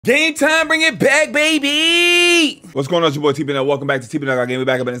Game time, bring it back, baby! What's going on, it's your boy TpindellGotGame. Welcome back to TpindellGotGame. We're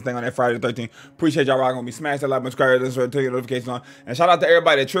back up in this thing on that Friday the 13th. Appreciate y'all rocking with me. Smash that like button, subscribe, turn your notifications on. And shout out to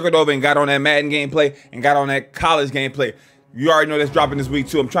everybody that trickled over and got on that Madden gameplay and got on that college gameplay. You already know that's dropping this week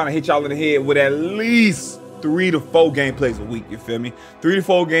too. I'm trying to hit y'all in the head with at least 3 to 4 gameplays a week, you feel me? 3 to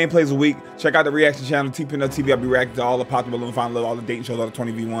 4 gameplays a week. Check out the reaction channel, TpindellTV. I'll be reacting to all the Pop the Balloon, Final Level, all the dating shows, all the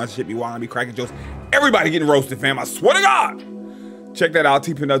 20v1s, shit be wild, I be cracking jokes. Everybody getting roasted, fam. I swear to God. Check that out,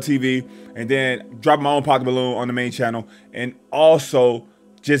 TpindellTV, and then drop my own Pop the Balloon on the main channel, and also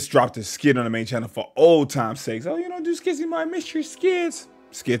just dropped a skit on the main channel for old time's sake. So, you know, do skits in my mystery skits.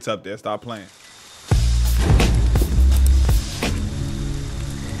 Skits up there, stop playing.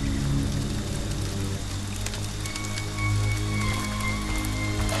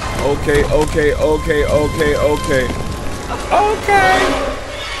 Okay.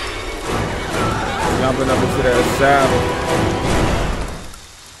 Jumping up into that saddle.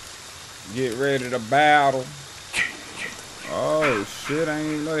 Get ready to battle. Oh shit, I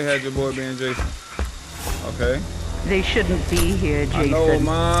didn't even know they had your boy being Jason. Okay. They shouldn't be here, Jason. I know,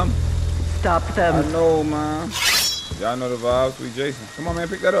 Mom. Stop them. I know, Mom. Y'all know the vibes. We Jason. Come on, man,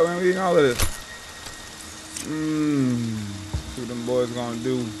 pick that up, man. We eating all of this. See what them boys gonna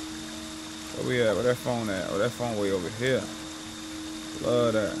do. Where we at? Where that phone at? Oh, that phone way over here.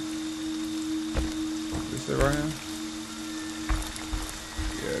 Love that. This it right here?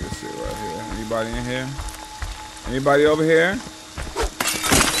 Yeah, this it right here. Anybody in here? Anybody over here?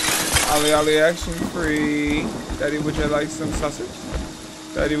 Ollie action free. Daddy, would you like some sausage?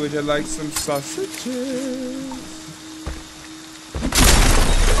 Daddy, would you like some sausages?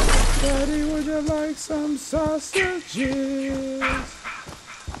 Daddy, would you like some sausages?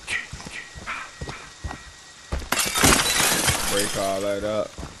 Break all that up.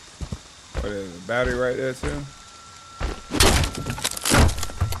 What is it? Battery right there too?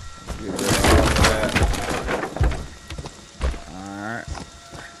 Get rid of all of that. Alright.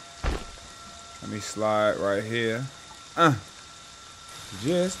 Let me slide right here.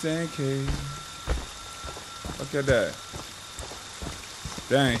 Just in case. Look at that.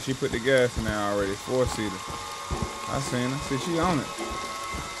 Dang, she put the gas in there already. 4-seater. I seen her. See, she on it.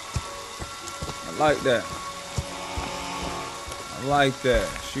 I like that. I like that.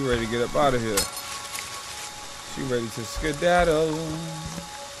 She ready to get up out of here. She ready to skedaddle.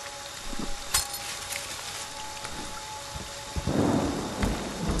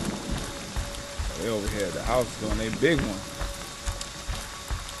 They over here at the house doing they big one.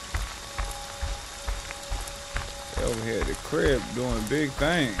 They over here at the crib doing big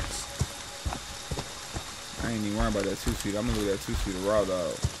things. I ain't even worrying about that 2-seater. I'm gonna leave that 2-seater raw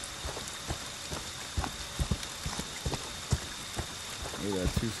dog. Leave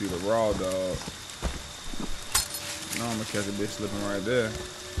that 2-seater raw dog. No, I'm gonna catch a bitch slipping right there.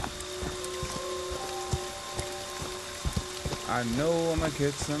 I know I'm gonna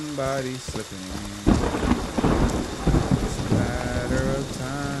catch somebody slipping. It's a matter of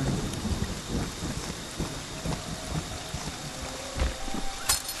time.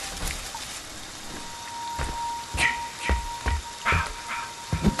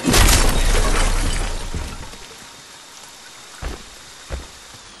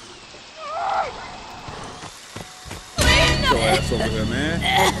 Get your ass over here, man.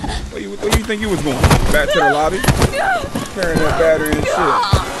 Where you think you was going? Back to the lobby? Carrying that battery and shit.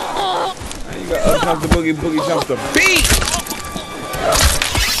 Now you got up jumps the boogie jumps the beat.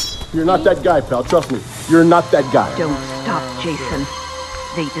 You're not that guy, pal. Trust me. You're not that guy. Don't stop, Jason.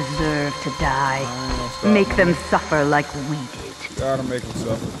 They deserve to die. Make them suffer like we did. You gotta make them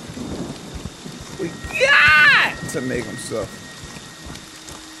suffer. We got to make them suffer.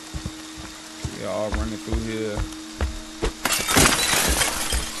 We all running through here.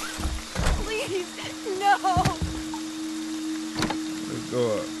 Please, no. Let's go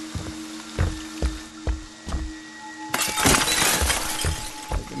up.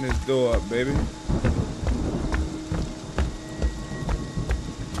 Open this door up, baby.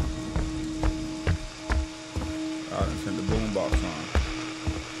 Alright, let's turn the boombox on.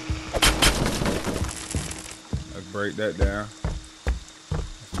 Let's break that down.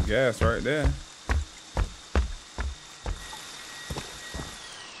 That's some gas right there.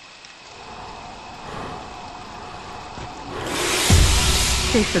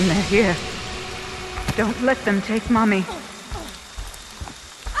 Jason, they're here. Don't let them take Mommy.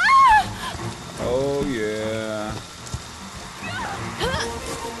 Oh, yeah.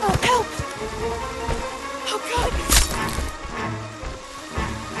 Oh, help! Oh, God!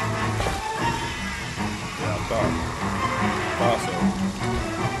 Yeah, I thought so.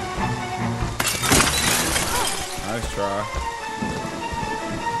 Nice try.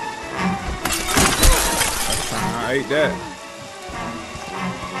 I ate that.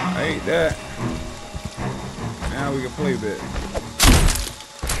 I ate that. Now we can play bit.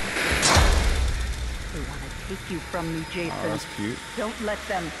 They want to take you from me, Jason. Oh, that's cute. Don't let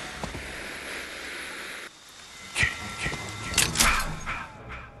them.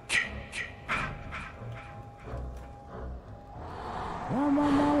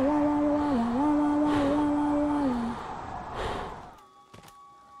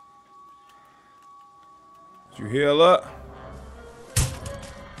 Did you heal up?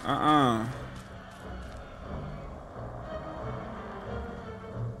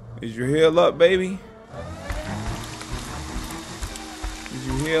 Did you heal up, baby? Did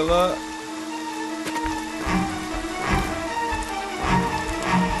you heal up?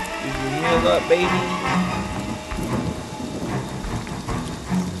 Did you heal up, baby?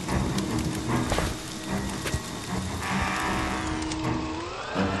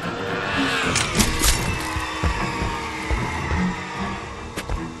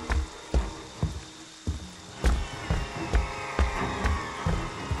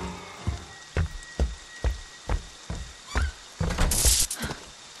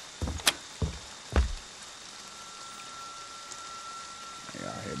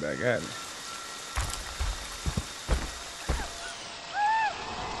 Back at me.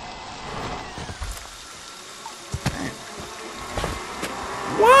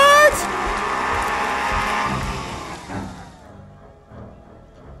 What?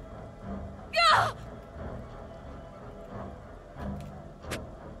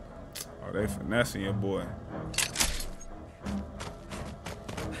 Oh, they finessing your boy.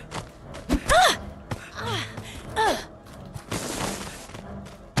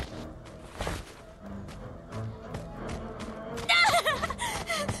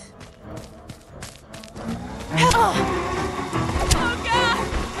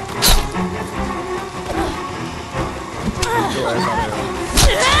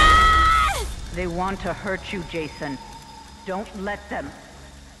 They want to hurt you, Jason. Don't let them.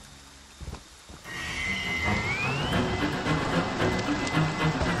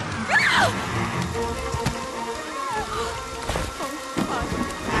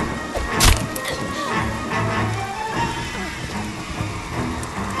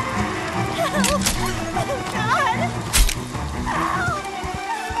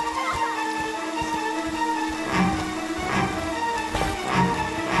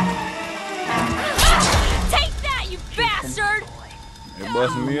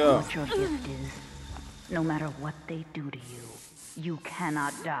 Busting me up. What your gift is. No matter what they do to you, you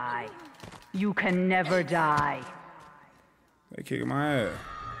cannot die. You can never die. They kicking my ass.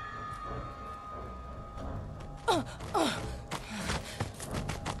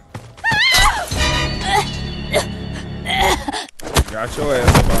 Got your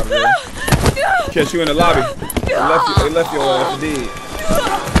ass up out of there. Catch you in the lobby. They left your ass dead.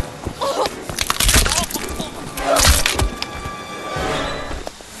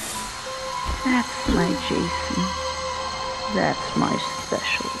 That's my Jason. That's my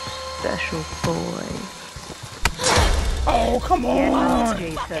special boy. Oh, come on. Get up,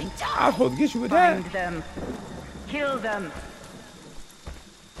 Jason. I was supposed to get you with that. Find them. Kill them.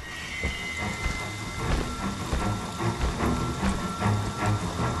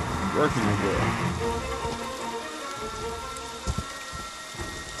 Working with it.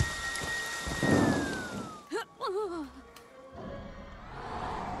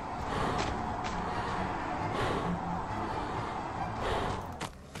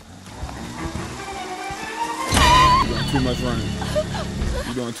 Too much running.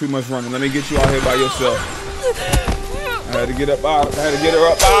 You're doing too much running. Let me get you out here by yourself. I had to get up out. I had to get her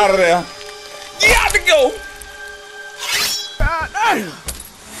up out of there. You got to go.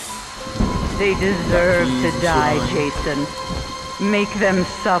 They deserve to die, Jason. Make them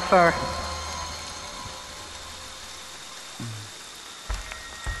suffer.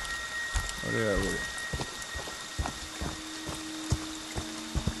 What is that with it?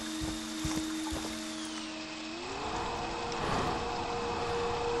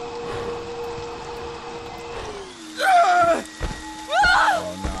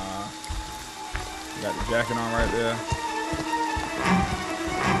 Got the jacket on right there.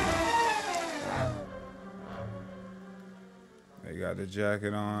 They got the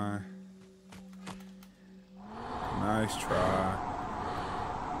jacket on. Nice try.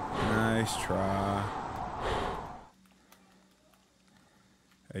 Nice try.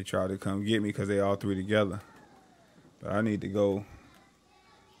 They tried to come get me because they all three together. But I need to go.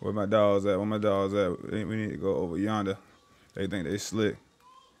 Where my dogs at? Where my dogs at? We need to go over yonder. They think they slick.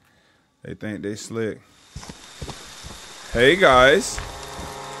 They think they slick. Hey guys.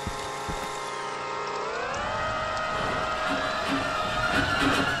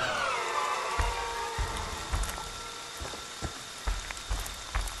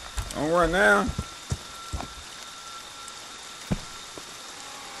 run now.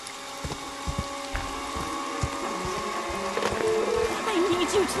 I need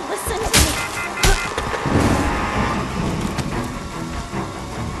you to listen to me.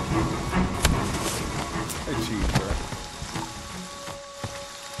 Hey, cheese, bro.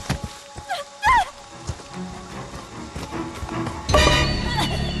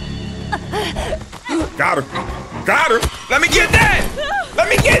 Got her. Got her. Let me get that. Let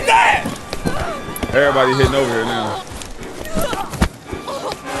me get that. Everybody hitting over here now.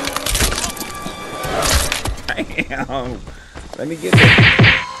 Damn. Let me get that.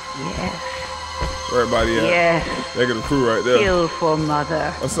 Yes. Where everybody at? Yes. They got the crew right there. Kill for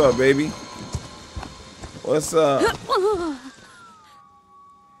mother. What's up, baby? What's up?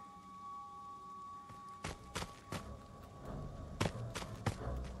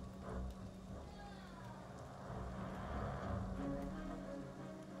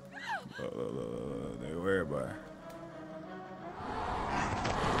 There go everybody.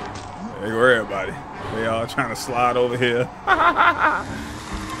 There go everybody. They all trying to slide over here.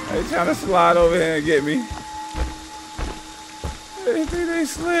 They trying to slide over here and get me. They think they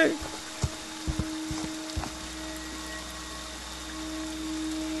slick.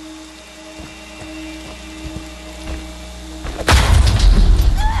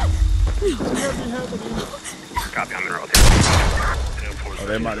 Copy on the road. Oh,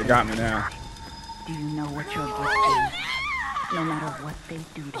 they might have got me now. Do you know what your gift is? No matter what they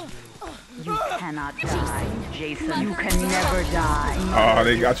do to you, you cannot die. Jason, you can never die. Oh,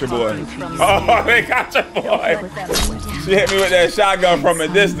 they got your boy. Oh, they got your boy. She hit me with that shotgun from a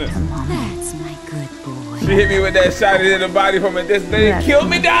distance. That's my good boy. She hit me with that shot in the body from a distance. They killed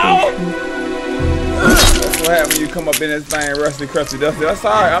me, dog. That's what happens when you come up in this thing, rusty, crusty, dusty. That's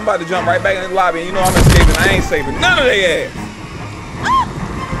all right. I'm about to jump right back in the lobby. And you know I'm escaping. I ain't saving none of their ass. Oh,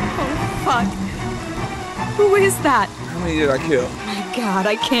 fuck. Who is that? How many did I kill? My God,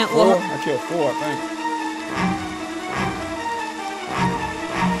 I can't 4? look. I killed 4, I think.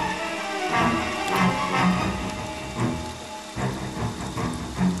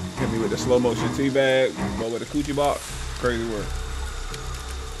 Hit me with the slow motion teabag, go with the coochie box. Crazy work.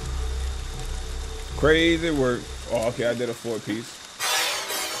 Crazy work. Oh, okay, I did a 4-piece.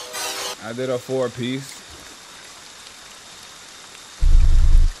 I did a 4-piece.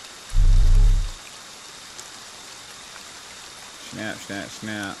 Snap, snap,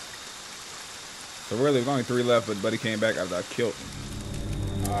 snap. So really, there's only 3 left, but Buddy came back after I killed him.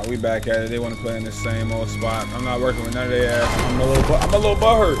 We back at it. They want to play in the same old spot. I'm not working with none of their ass. I'm a little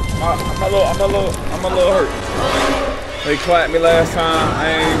butt hurt. I'm a little hurt. They clapped me last time. I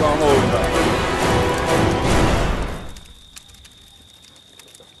ain't gonna hold it up.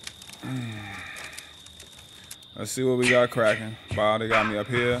 Let's see what we got cracking. Wow, they got me up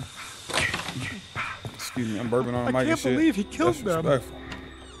here. Excuse me, I'm burping on the mic and shit. I can't believe he killed them. Disrespectful.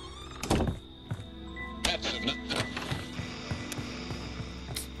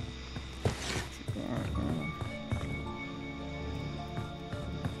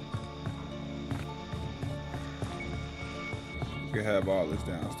 You can have all this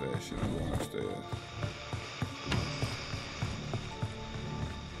downstairs shit. I'm going upstairs.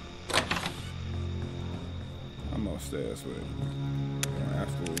 I'm upstairs with it. Doing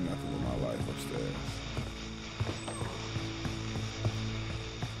absolutely nothing with my life upstairs.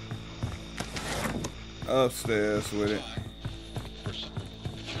 Upstairs with it.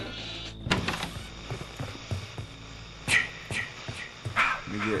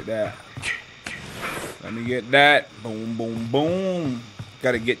 Let me get that. Let me get that. Boom, boom, boom.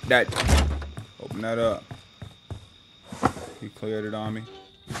 Gotta get that. Open that up. He cleared it on me.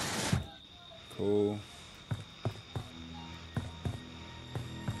 Cool.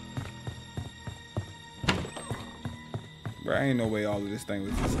 Bro, ain't no way all of this thing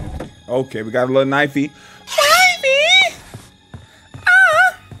was just empty. Okay, we got a little knifey. Knifey!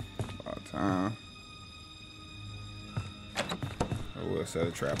 About time. I will set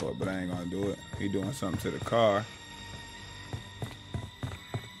a trap up, but I ain't gonna do it. He doing something to the car.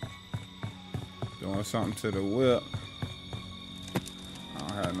 Doing something to the whip. I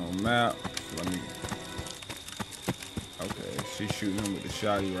don't have no map. So let me. Okay, she's shooting him with the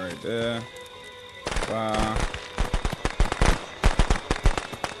shotty right there. Wow.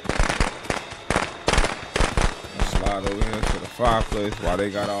 Slide over here to the fireplace while they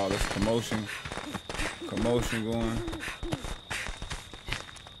got all this commotion going.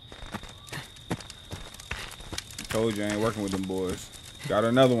 Told you I ain't working with them boys. Got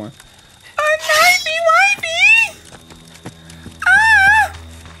another one. A knifey wifey! Ah!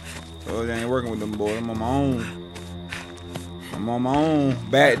 Told you I ain't working with them boys. I'm on my own. I'm on my own.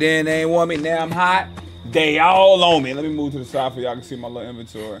 Back then they ain't want me. Now I'm hot. They all on me. Let me move to the side for y'all can see my little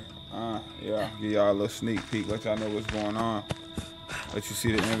inventory. Yeah, give y'all a little sneak peek. Let y'all know what's going on. Let you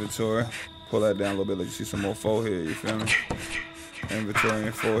see the inventory. Pull that down a little bit. Let you see some more forehead. You feel me? Inventory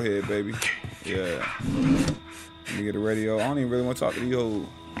and forehead, baby. Yeah. Let me get a radio. I don't even really want to talk to these hoes,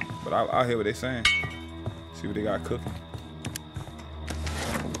 but I'll hear what they saying. See what they got cooking.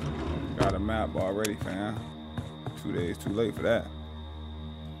 Got a map already, fam. 2 days too late for that.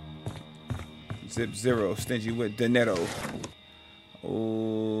 Zip Zero, stingy with Donetto.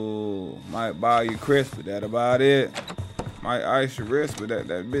 Oh, might buy you crisp, but that about it. Might ice your wrist, but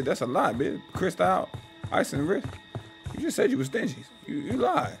that's a lot, bitch. Crisp out, ice in the wrist. You just said you was stingy. You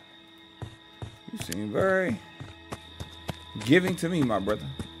lied. You seem very giving to me, my brother.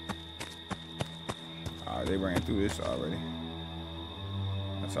 Alright, they ran through this already.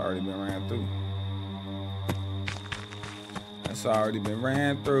 That's already been ran through. That's already been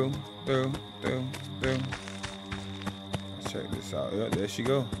ran through. Let's check this out. Yeah, there she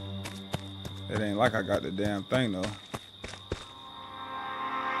go. It ain't like I got the damn thing though.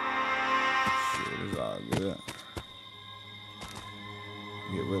 Shit, it's all good.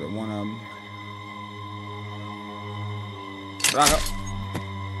 Get rid of one of them. Block up.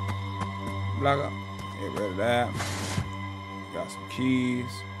 Block up. Get rid of that. Got some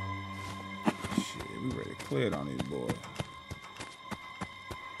keys. Shit, we ready to clear it on these boys.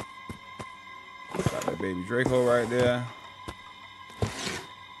 Got that baby Draco right there.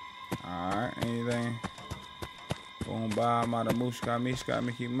 Alright, anything? Boom, bye, Mata Mushka, Mishka,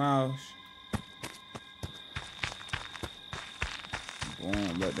 Mickey Mouse.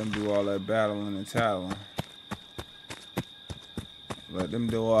 Boom, let them do all that battling and tattling. Let them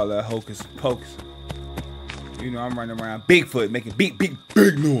do all that hocus pocus. You know, I'm running around Bigfoot making big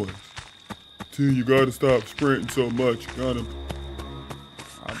noise. T, you gotta stop sprinting so much. You gotta.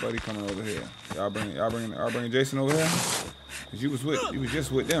 Our buddy coming over here. Y'all bring Jason over here? Cause you was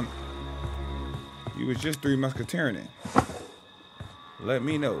just with them. You was just Three Musketeering in. Let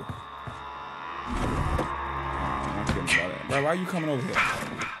me know. I'm kidding about that. Bro, why are you coming over here? I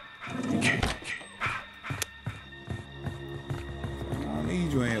don't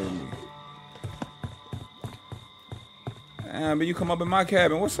need you in here with me. Damn, but you come up in my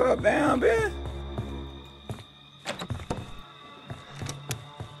cabin. What's up, damn, man?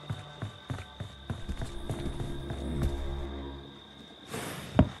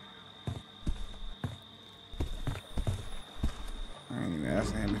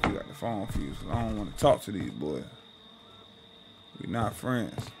 Phone fuse. I don't want to talk to these boys. We not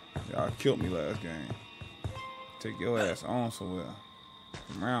friends. Y'all killed me last game. Take your ass on somewhere.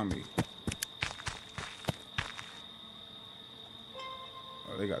 Come around me.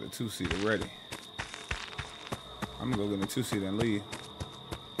 Oh, they got the 2-seater ready. I'm gonna go get the 2-seater and leave.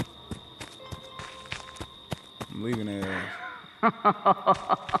 I'm leaving their ass.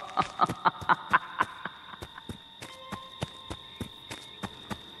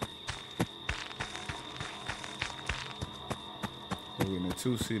 In the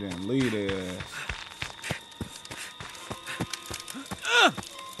 2-seater and lead their ass.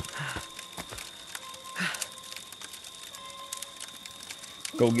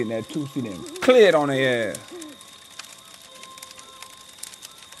 Go get in that 2-seater and clear it on their ass.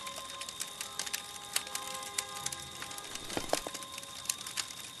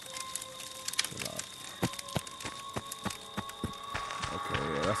 Okay,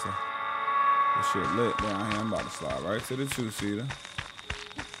 yeah, that's this shit lit down here. I'm about to slide right to the 2-seater.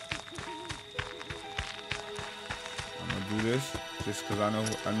 Do this just because I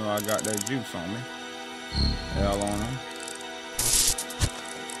know I got that juice on me. L on them.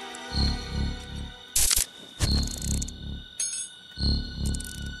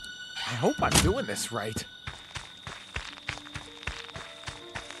 I hope I'm doing this right.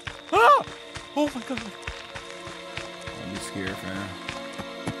 Ah! Oh my god. Don't be scared, fam.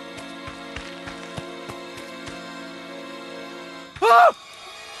 Ah!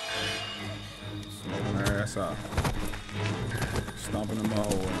 Smoking her ass out. Stomping in my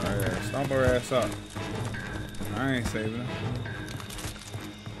hole in her ass. Stomp her ass up. I ain't saving her.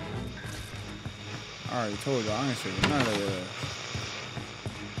 I already told you I ain't saving none of that ass.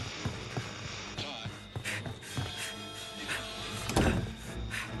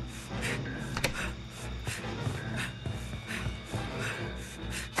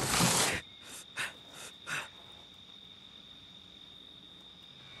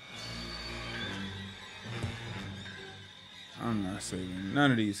 I'm not saving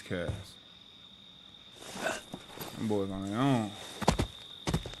none of these cats. Them boys on their own.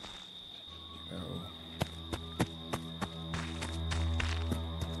 Yo.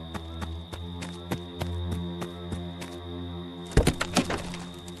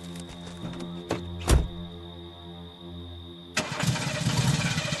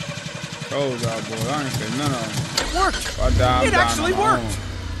 Controls out, boy. I ain't say none of them. It worked. If I die, I'm It dying actually on my worked. own.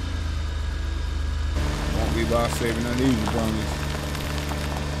 Won't be by saving none of these bronies.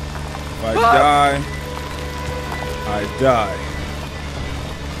 If I die, I die.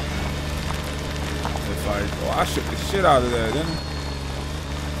 If I shook the shit out of that, didn't I?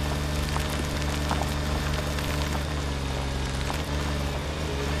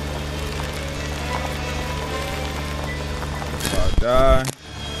 If I die.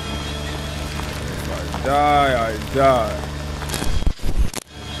 If I die, I die.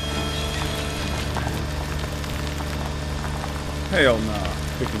 Hell nah.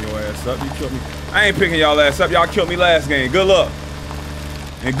 Picking your ass up. You killed me. I ain't picking y'all ass up. Y'all killed me last game. Good luck.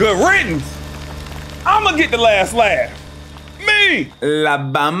 And good riddance. I'ma get the last laugh. Me. La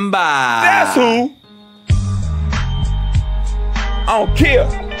Bamba. That's who. I don't care.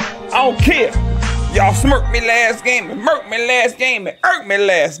 I don't care. Y'all smirked me last game and murked me last game and irked me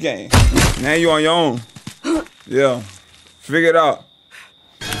last game. Now you on your own. Yeah. Figure it out.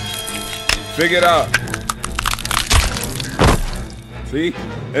 Figure it out. See?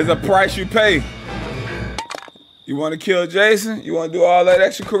 There's a price you pay. You want to kill Jason? You want to do all that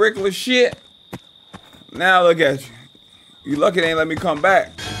extracurricular shit? Now look at you. You lucky they ain't let me come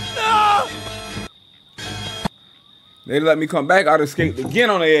back. No! They let me come back, I'd escape again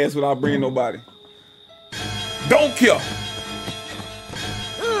on their ass without bringing nobody. Don't kill.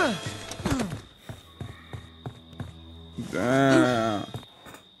 Damn.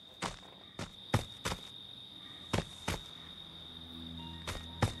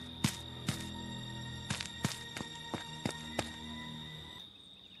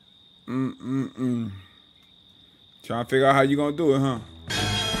 Trying to figure out how you gonna do it, huh?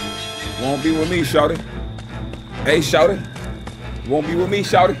 Won't be with me, shawty. Hey, shawty. Won't be with me,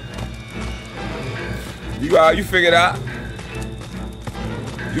 shawty. You figure it out.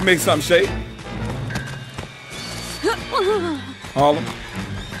 You make something shake. Harlem.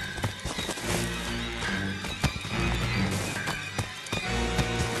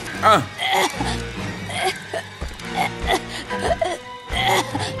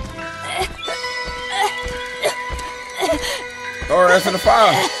 Throw her ass in the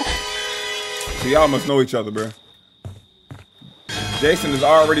fire. So y'all must know each other, bro. Jason is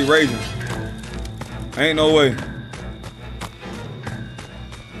already raging. Ain't no way.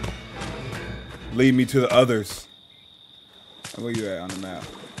 Lead me to the others. Where you at on the map?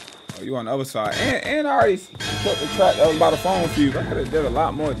 Oh, you on the other side. And I already took the track that was by the phone fuse. I could have did a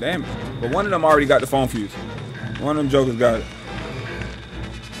lot more damage. But one of them already got the phone fuse. One of them jokers got it.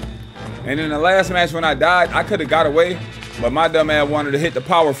 And in the last match when I died, I could have got away. But my dumb ass wanted to hit the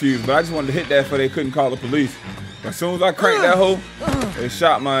power fuse. But I just wanted to hit that so they couldn't call the police. But as soon as I cranked that hole, they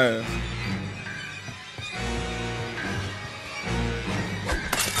shot my ass.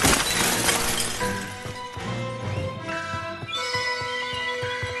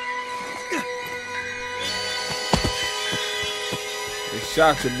 They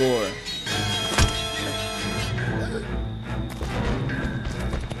shot your boy.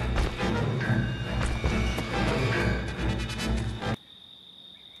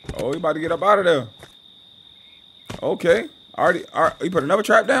 Oh, you about to get up out of there. Okay. Already, you put another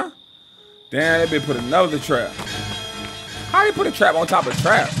trap down? Damn, they been put another trap. How they put a trap on top of a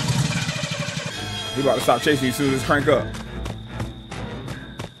trap? He about to stop chasing you as soon as this crank up.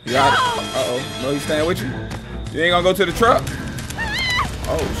 You got it. Uh-oh. No, he's staying with you? You ain't gonna go to the truck?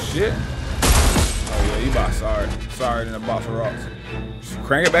 Oh, shit. Oh, yeah, you about sorry. Sorry than a box of rocks. Just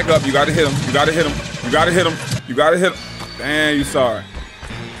crank it back up. You gotta hit him. You gotta hit him. You gotta hit him. You gotta hit him. Damn, you sorry.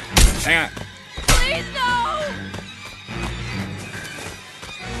 Damn. Please, no!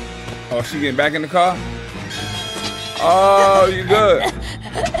 Oh, she getting back in the car? Oh, you good.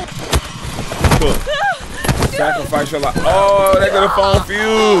 Cool. Sacrifice your life. Oh, they got a phone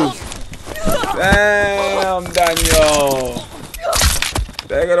fuse. Damn, Daniel.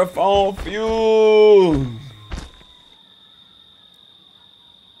 They got a phone fuse.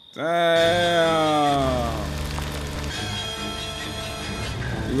 Damn.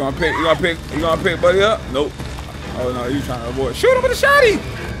 You gonna pick buddy up? Nope. Oh no, you trying to avoid. Shoot him with a shotty.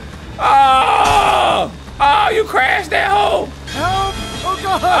 Oh, you crashed that hole. Help! Oh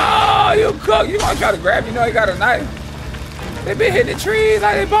God! Oh, you cook. You want to try to grab? You know he got a knife. They been hitting the trees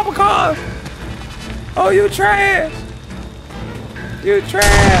like they bumper cars. Oh, you trash. You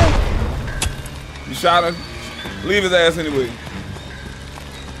trash. You shot him. Leave his ass anyway.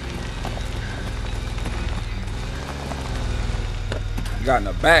 Got in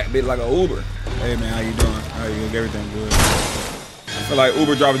the back, bitch, like an Uber. Hey man, how you doing? How you doing? Everything good. I feel like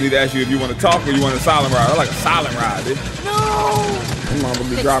Uber drivers need to ask you if you want to talk or you want a silent ride. I like a silent ride, bitch. No! Come on, we'll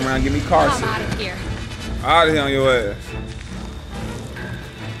be driving around and give me car I'm shit. out of here. Out of here on your ass.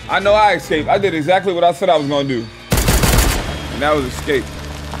 I know I escaped. I did exactly what I said I was gonna do. And that was escape.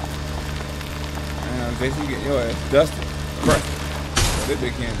 Damn, Jason, you get your ass dusted. Crushed. This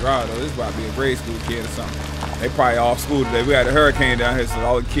bitch can't drive though. This about to be a grade school kid or something. They probably off school today. We had a hurricane down here, so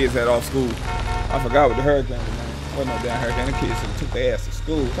all the kids had off school. I forgot what the hurricane was, man. Wasn't no damn hurricane. The kids should have took their ass to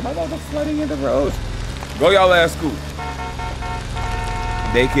school. Somebody about the flooding in the roads. Go y'all ass school.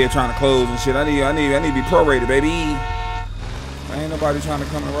 Daycare trying to close and shit. I need to be prorated, baby. Ain't nobody trying to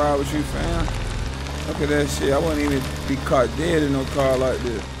come and ride with you, fam. Look at that shit. I wouldn't even be caught dead in no car like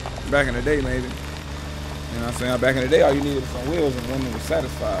this. Back in the day, maybe. You know what I'm saying? Back in the day, all you needed was some wheels and women were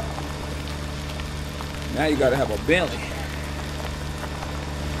satisfied. Now you gotta have a Bentley.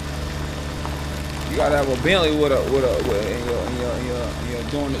 You gotta have a Bentley and you're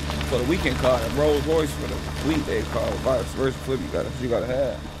doing it for the weekend car. A Rolls Royce for the weekday car. Vice versa flip. You gotta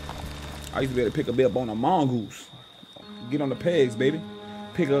have. I used to be able to pick a bit up on a mongoose. Get on the pegs, baby.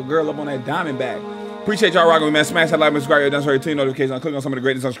 Pick a girl up on that Diamondback. Appreciate y'all rocking with me, man. Smash that like, subscribe, done so your notifications. Click on some of the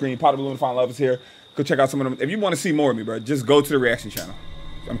greatness on screen. Pop the balloon, find love is here. Go check out some of them. If you want to see more of me, bro, just go to the reaction channel.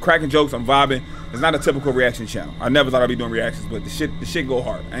 I'm cracking jokes. I'm vibing. It's not a typical reaction channel. I never thought I'd be doing reactions, but the shit go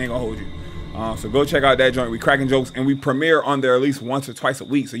hard. I ain't gonna hold you. So go check out that joint. We cracking jokes and we premiere on there at least once or twice a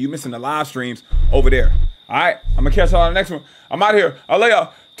week. So you missing the live streams over there. All right, I'm gonna catch y'all on the next one. I'm out here. I'll lay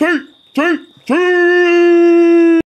y'all. T.